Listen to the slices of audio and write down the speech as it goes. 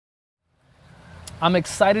I'm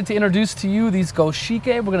excited to introduce to you these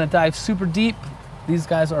Goshiki. We're going to dive super deep. These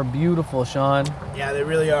guys are beautiful, Shawn. Yeah, they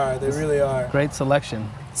really are. They really are. Great selection.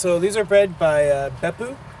 So these are bred by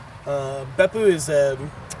Beppu. Beppu is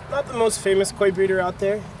not the most famous koi breeder out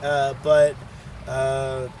there, but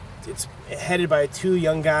it's headed by two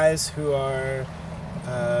young guys who are,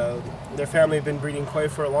 their family have been breeding koi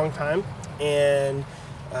for a long time. And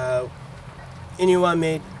Iniwa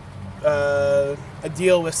made a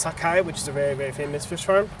deal with Sakai, which is a very, very famous fish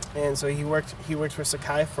farm. And so he worked for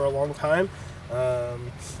Sakai for a long time.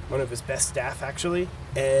 One of his best staff, actually,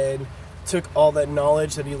 and took all that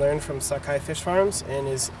knowledge that he learned from Sakai Fish Farms and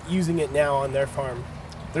is using it now on their farm.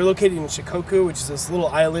 They're located in Shikoku, which is this little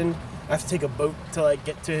island. I have to take a boat to like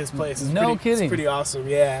get to his place. No kidding. It's pretty awesome,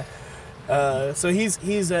 yeah. So he's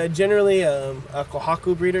generally a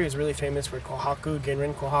kohaku breeder. He's really famous for kohaku,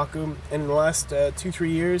 genrin kohaku. And in the last 2-3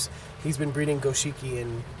 years, he's been breeding Goshiki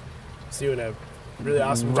and he's doing a really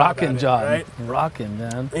awesome job, right? Rocking,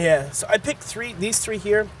 man. Yeah, so I picked these three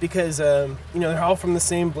here because they're all from the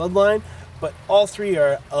same bloodline, but all three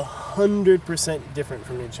are 100% different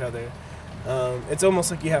from each other. It's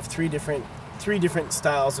almost like you have three different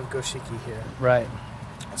styles of Goshiki here. Right.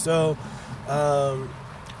 So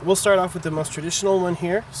we'll start off with the most traditional one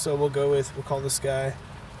here. So we'll call this guy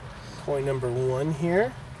koi number 1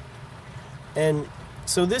 here. And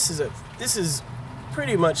so this is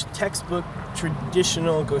pretty much textbook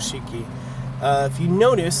traditional Goshiki. If you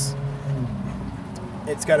notice,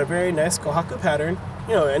 it's got a very nice kohaku pattern,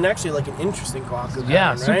 and actually like an interesting kohaku pattern.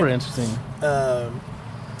 Yeah, super right? interesting.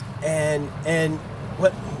 And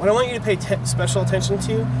what I want you to pay special attention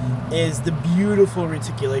to is the beautiful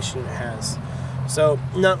reticulation it has. So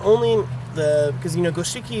not only because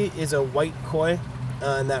Goshiki is a white koi,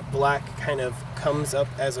 and that black kind of comes up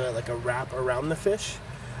as a wrap around the fish.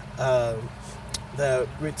 The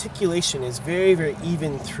reticulation is very, very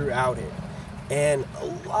even throughout it, and a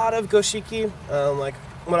lot of Goshiki, like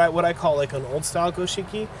what I call like an old style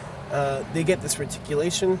Goshiki, they get this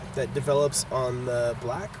reticulation that develops on the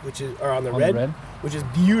black, on the red, which is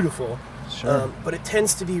beautiful. Sure. But it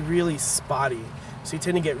tends to be really spotty, so you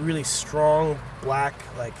tend to get really strong black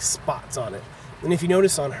like spots on it. And if you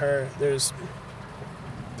notice on her, there's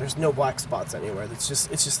no black spots anywhere. It's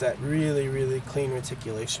just that really, really clean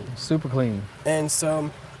reticulation. Super clean. And so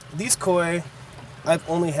these koi I've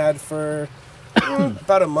only had for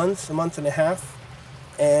about a month and a half.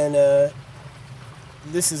 And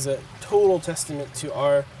this is a total testament to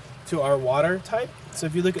our water type. So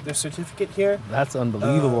if you look at their certificate here, that's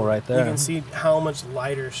unbelievable right there. You can see how much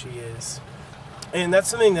lighter she is. And that's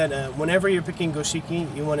something that whenever you're picking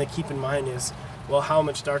Goshiki, you want to keep in mind is, well, how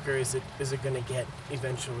much darker is it going to get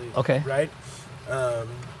eventually? Okay. Right.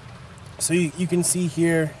 So you can see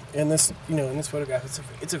here in this photograph,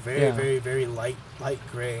 it's a very, very, very light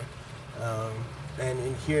gray. And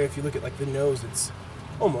in here, if you look at like the nose, it's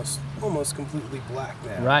almost completely black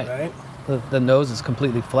now. Right. Right. The nose is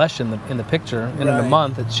completely flesh in the picture, and in a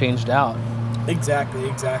month it's changed out.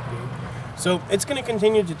 Exactly. So it's going to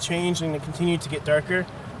continue to change and continue to get darker.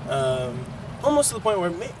 Almost to the point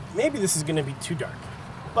where maybe this is going to be too dark,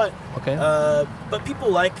 but but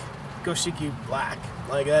people like Goshiki black,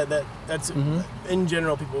 like that's in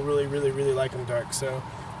general, people really, really, really like them dark. So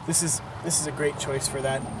this is a great choice for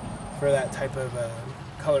that type of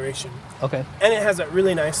coloration. Okay. And it has that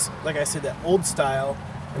really nice, like I said, that old style,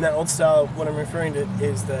 and that old style, what I'm referring to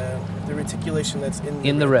is the reticulation that's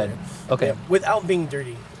in the red. Okay. Yeah, without being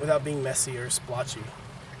dirty, without being messy or splotchy.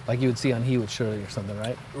 Like you would see on He Would Surely or something,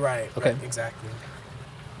 right? Right. Okay. Right, exactly.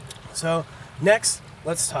 So next,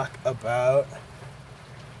 let's talk about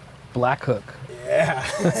Black Hook. Yeah.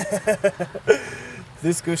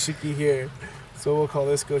 This Goshiki here. So we'll call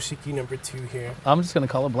this Goshiki number 2 here. I'm just gonna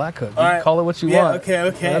call it Black Hook. You call it what you want. Okay.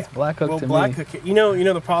 Well, that's Black Hook to Black me. Hook. You know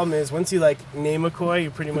the problem is once you like name a koi, you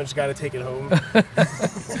pretty much got to take it home.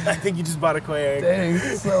 I think you just bought a koi egg. Dang,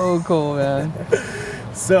 so cool, man.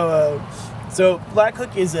 So Black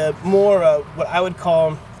Hook is a more what I would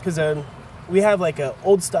call, because we have like a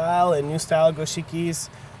old style and new style Goshikis.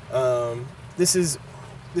 This is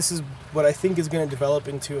what I think is going to develop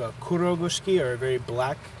into a kuro Goshiki, or a very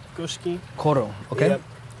black Goshiki. Koro, okay.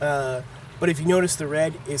 Yep. But if you notice, the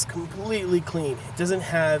red is completely clean. It doesn't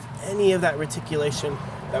have any of that reticulation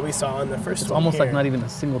that we saw in the first one. It's almost like not even a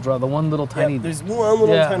single drop. The one little tiny. Yep, there's one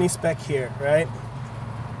little tiny speck here, right?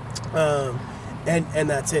 And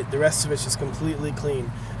that's it. The rest of it's just completely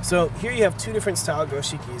clean. So here you have two different style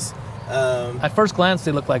Goshikis. At first glance,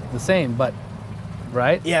 they look like the same, but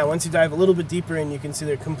right? Yeah, once you dive a little bit deeper in, you can see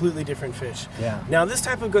they're completely different fish. Yeah. Now, this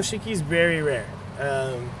type of Goshiki is very rare.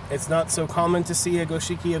 It's not so common to see a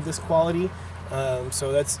Goshiki of this quality.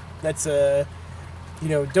 So that's a, you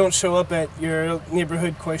know, don't show up at your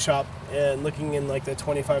neighborhood koi shop and looking in like the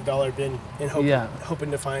 $25 bin and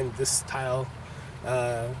hoping to find this style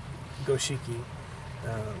Goshiki.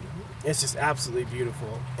 It's just absolutely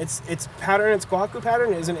beautiful. Its pattern, its kohaku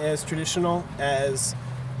pattern, isn't as traditional as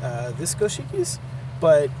this Goshiki's,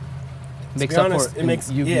 but to be honest, it makes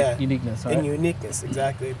uniqueness, right? And uniqueness,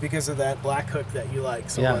 exactly, because of that black hook that you like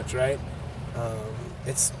so much, right?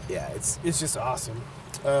 It's just awesome.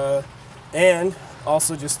 And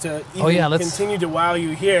also just to even continue to wow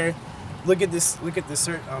you here, look at this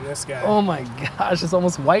cert on this guy. Oh my gosh, it's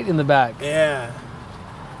almost white in the back. Yeah.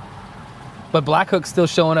 But black hook's still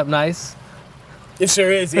showing up nice. It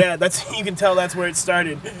sure is, yeah. That's, you can tell that's where it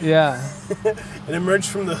started. Yeah. It emerged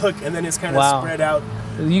from the hook and then it's kind of spread out.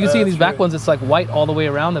 You can see in these back ones, it's like white all the way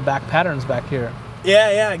around the back patterns back here.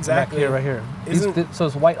 Yeah, exactly. Back here, right here. So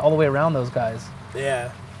it's white all the way around those guys.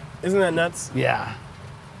 Yeah. Isn't that nuts? Yeah.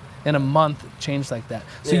 In a month, it changed like that.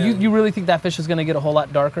 So you really think that fish is going to get a whole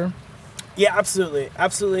lot darker? Yeah, absolutely.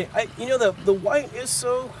 You know, the white is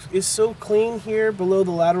so clean here below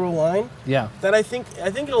the lateral line. Yeah. That I think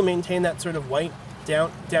it'll maintain that sort of white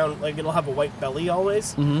down, like it'll have a white belly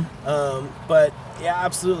always. Mm-hmm. But yeah,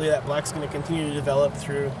 absolutely, that black's going to continue to develop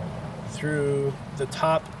through the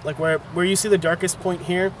top, like where you see the darkest point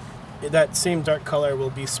here. That same dark color will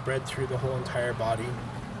be spread through the whole entire body.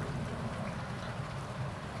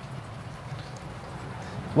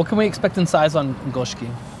 What can we expect in size on Goshiki?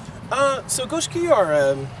 So Goshiki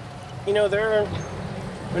are, you know, they're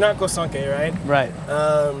not Gosanke, right? Right.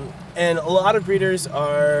 And a lot of breeders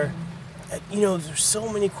are, you know, there's so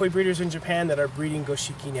many koi breeders in Japan that are breeding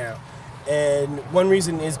Goshiki now. And one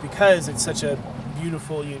reason is because it's such a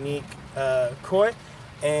beautiful, unique koi,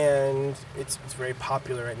 and it's very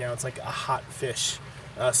popular right now. It's like a hot fish.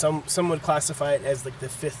 Some would classify it as like the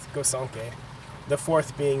 5th Gosanke, the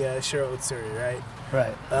 4th being Shiro Utsuri, right?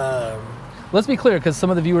 Right. Let's be clear, because some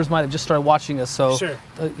of the viewers might have just started watching us. So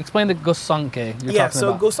explain the Gosanke you're talking about.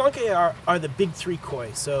 So Gosanke are the big 3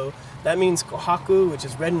 koi. So that means Kohaku, which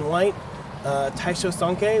is red and white, Taisho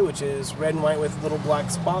Sanke, which is red and white with little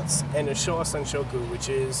black spots, and a Showa Sanshoku, which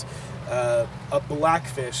is a black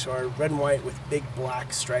fish, or red and white with big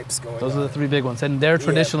black stripes going on. Those are the 3 big ones, and they're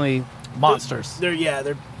traditionally monsters. They're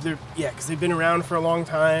because they've been around for a long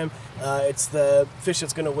time. It's the fish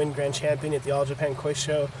that's going to win Grand Champion at the All Japan Koi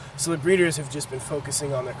Show. So the breeders have just been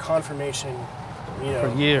focusing on their conformation, you know,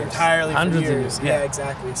 for years, entirely hundreds for years. of years. Yeah,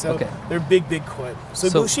 exactly. So they're big koi. So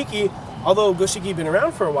Goshiki, although Goshiki been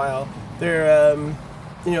around for a while, they're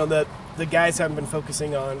you know, the guys haven't been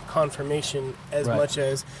focusing on conformation as much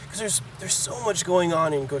as, because there's so much going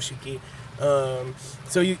on in Goshiki.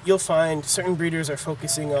 So you'll find certain breeders are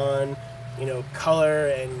focusing on, you know, color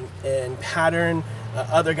and pattern.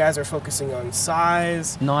 Other guys are focusing on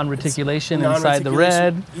size. Non-reticulation inside the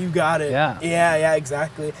red. You got it. Yeah,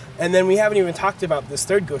 exactly. And then we haven't even talked about this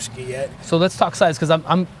 3rd Goshiki yet. So let's talk size, because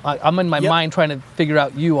I'm in my mind trying to figure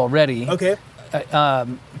out you already. Okay.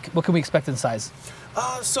 What can we expect in size?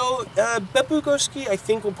 So Beppu Goshiki, I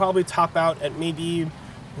think, will probably top out at maybe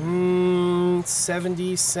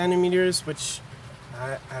 70 centimeters, which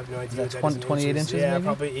I have no idea. Is that 28 inches? Yeah, maybe?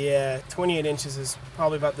 probably. Yeah, 28 inches is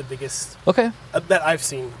probably about the biggest. Okay. That I've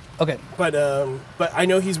seen. Okay. But I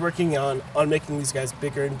know he's working on making these guys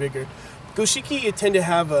bigger and bigger. Goshiki tend to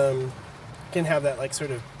have can have that like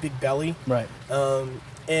sort of big belly. Right.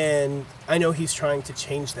 And I know he's trying to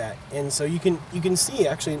change that. And so you can see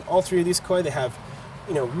actually in all 3 of these koi, they have,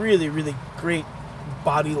 you know, really, really great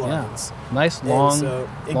body lines. Yeah. Nice long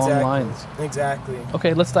lines. Exactly.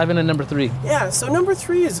 Okay, let's dive into number 3. Yeah, so number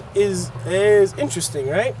 3 is interesting,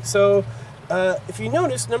 right? So if you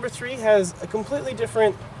notice, number 3 has a completely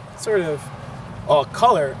different sort of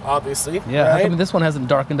color, obviously. Yeah, right? how come this one hasn't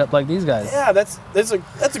darkened up like these guys? Yeah, that's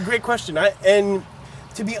a great question. And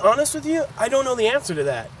to be honest with you, I don't know the answer to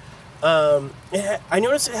that. I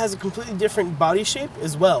noticed it has a completely different body shape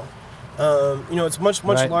as well. You know, it's much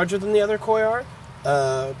larger than the other koi are.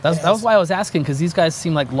 That was why I was asking, because these guys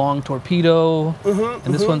seem like long torpedo,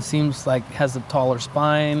 and this one seems like has a taller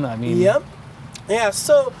spine. I mean, yeah.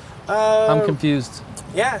 So I'm confused.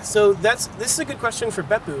 Yeah, so this is a good question for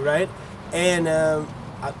Beppu, right? And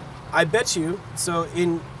I bet you. So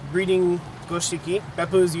in breeding Goshiki,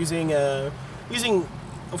 Beppu is using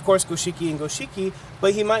of course Goshiki and Goshiki,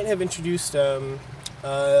 but he might have introduced a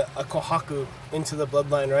kohaku into the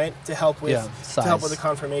bloodline, right, to help with the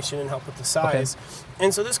conformation and help with the size. Okay.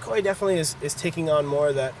 And so this koi definitely is taking on more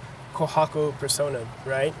of that kohaku persona,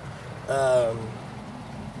 right?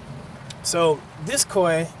 So this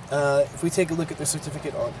koi, if we take a look at the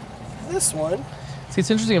certificate on this one, See, it's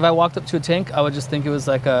interesting. If I walked up to a tank, I would just think it was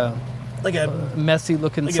like a messy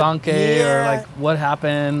looking sanke, or like what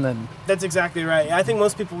happened. And that's exactly right. I think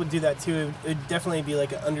most people would do that too. It'd definitely be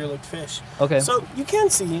like an underlooked fish. Okay. So you can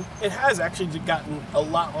see it has actually gotten a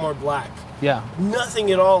lot more black. Yeah.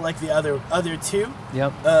 Nothing at all like the other two.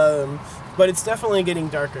 Yep. But it's definitely getting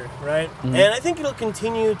darker, right? Mm-hmm. And I think it'll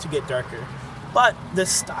continue to get darker. But the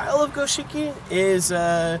style of Goshiki is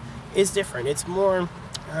different. It's more,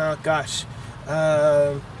 I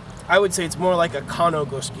would say it's more like a Kano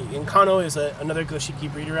Goshiki. And Kano is another Goshiki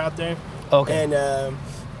breeder out there. Okay. And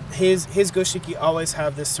his Goshiki always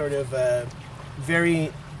have this sort of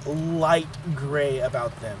very light gray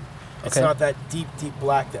about them. It's not that deep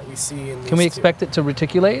black that we see in these Can we expect it to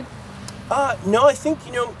reticulate? No, I think,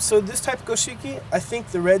 so this type of Goshiki, I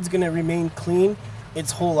think the red's going to remain clean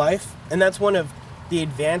its whole life. And that's one of the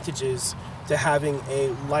advantages to having a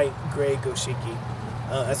light gray Goshiki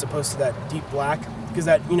as opposed to that deep black. Because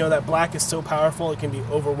that black is so powerful, it can be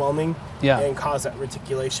overwhelming and cause that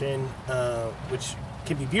reticulation, which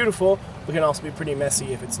can be beautiful, but can also be pretty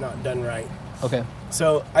messy if it's not done right. Okay.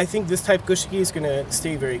 So I think this type of Goshiki is going to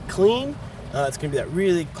stay very clean. It's going to be that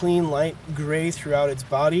really clean, light gray throughout its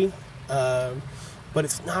body. But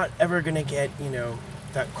it's not ever going to get,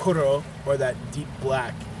 that koro or that deep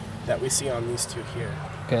black that we see on these two here.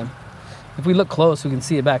 Okay. If we look close, we can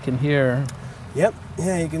see it back in here. Yep.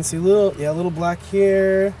 Yeah, you can see a little black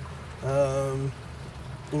here.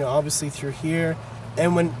 Obviously through here.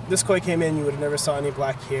 And when this koi came in, you would have never saw any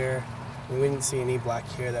black here. We didn't see any black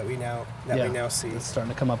here that we now see. It's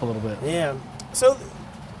starting to come up a little bit. Yeah. So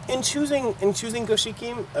in choosing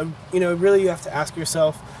Goshiki, really you have to ask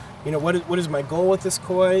yourself, what is my goal with this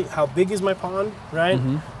koi? How big is my pond, right?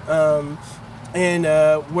 Mm-hmm. And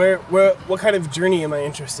what kind of journey am I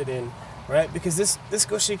interested in, right? Because this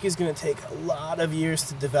Goshiki is going to take a lot of years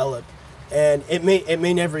to develop, and it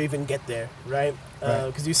may never even get there, right?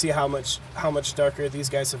 Because you see how much darker these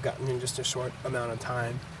guys have gotten in just a short amount of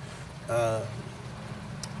time.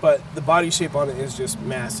 But the body shape on it is just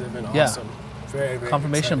massive and awesome. Very, very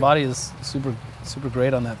conformation exciting. Body is super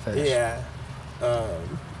great on that fish. Yeah.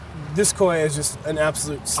 This koi is just an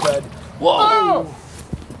absolute stud. Whoa!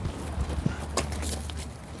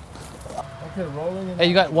 Okay, rolling. Hey,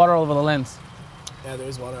 you got water all over the lens. Yeah,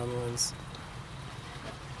 there's water on the lens.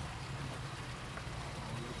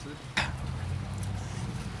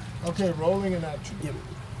 Okay, rolling in action. Yep.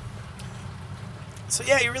 So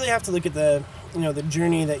yeah, you really have to look at the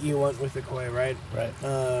journey that you want with the koi, right? Right.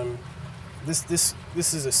 This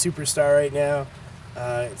is a superstar right now.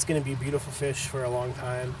 It's going to be a beautiful fish for a long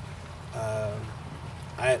time.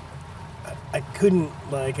 I couldn't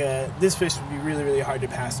this fish would be really, really hard to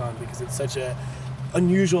pass on because it's such a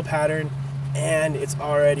unusual pattern, and it's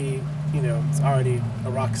already a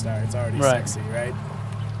rock star. It's already sexy, right?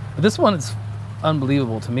 But this one is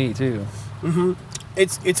unbelievable to me too. Mm-hmm.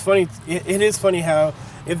 It's funny. It is funny how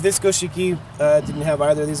if this Goshiki didn't have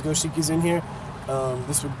either of these Goshikis in here,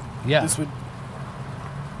 this would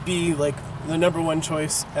be like the #1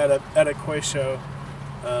 choice at a koi show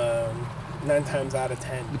 9 times out of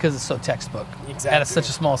 10. Because it's so textbook. Exactly. At such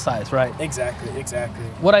a small size, right? Exactly.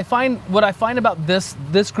 What I find about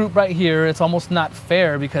this group right here, it's almost not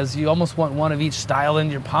fair because you almost want one of each style in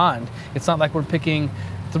your pond. It's not like we're picking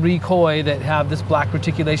 3 koi that have this black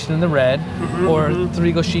reticulation in the red, or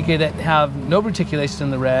 3 Goshiki that have no reticulation in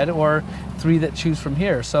the red, or 3 that choose from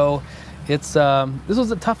here. So it's this was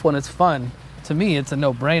a tough one. It's fun. To me, it's a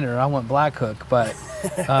no-brainer. I want black hook, but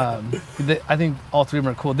I think all 3 of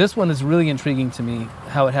them are cool. This one is really intriguing to me,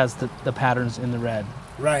 how it has the patterns in the red.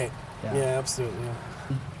 Right. Yeah, absolutely.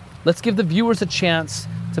 Let's give the viewers a chance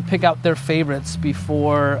to pick out their favorites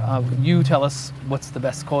before you tell us what's the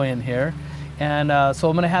best koi in here. And so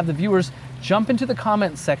I'm going to have the viewers jump into the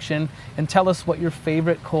comments section and tell us what your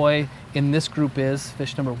favorite koi in this group is,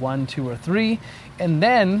 fish number 1, 2, or 3. And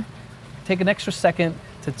then take an extra second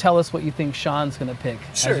to tell us what you think Shawn's going to pick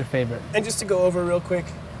as your favorite. And just to go over real quick,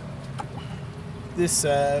 this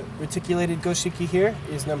reticulated Goshiki here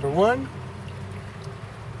is number 1.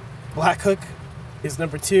 Black hook is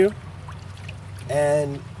number 2.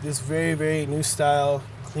 And this very, very new style,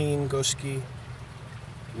 clean Goshiki,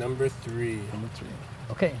 number 3.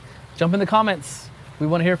 Okay, jump in the comments. We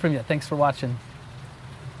want to hear from you. Thanks for watching.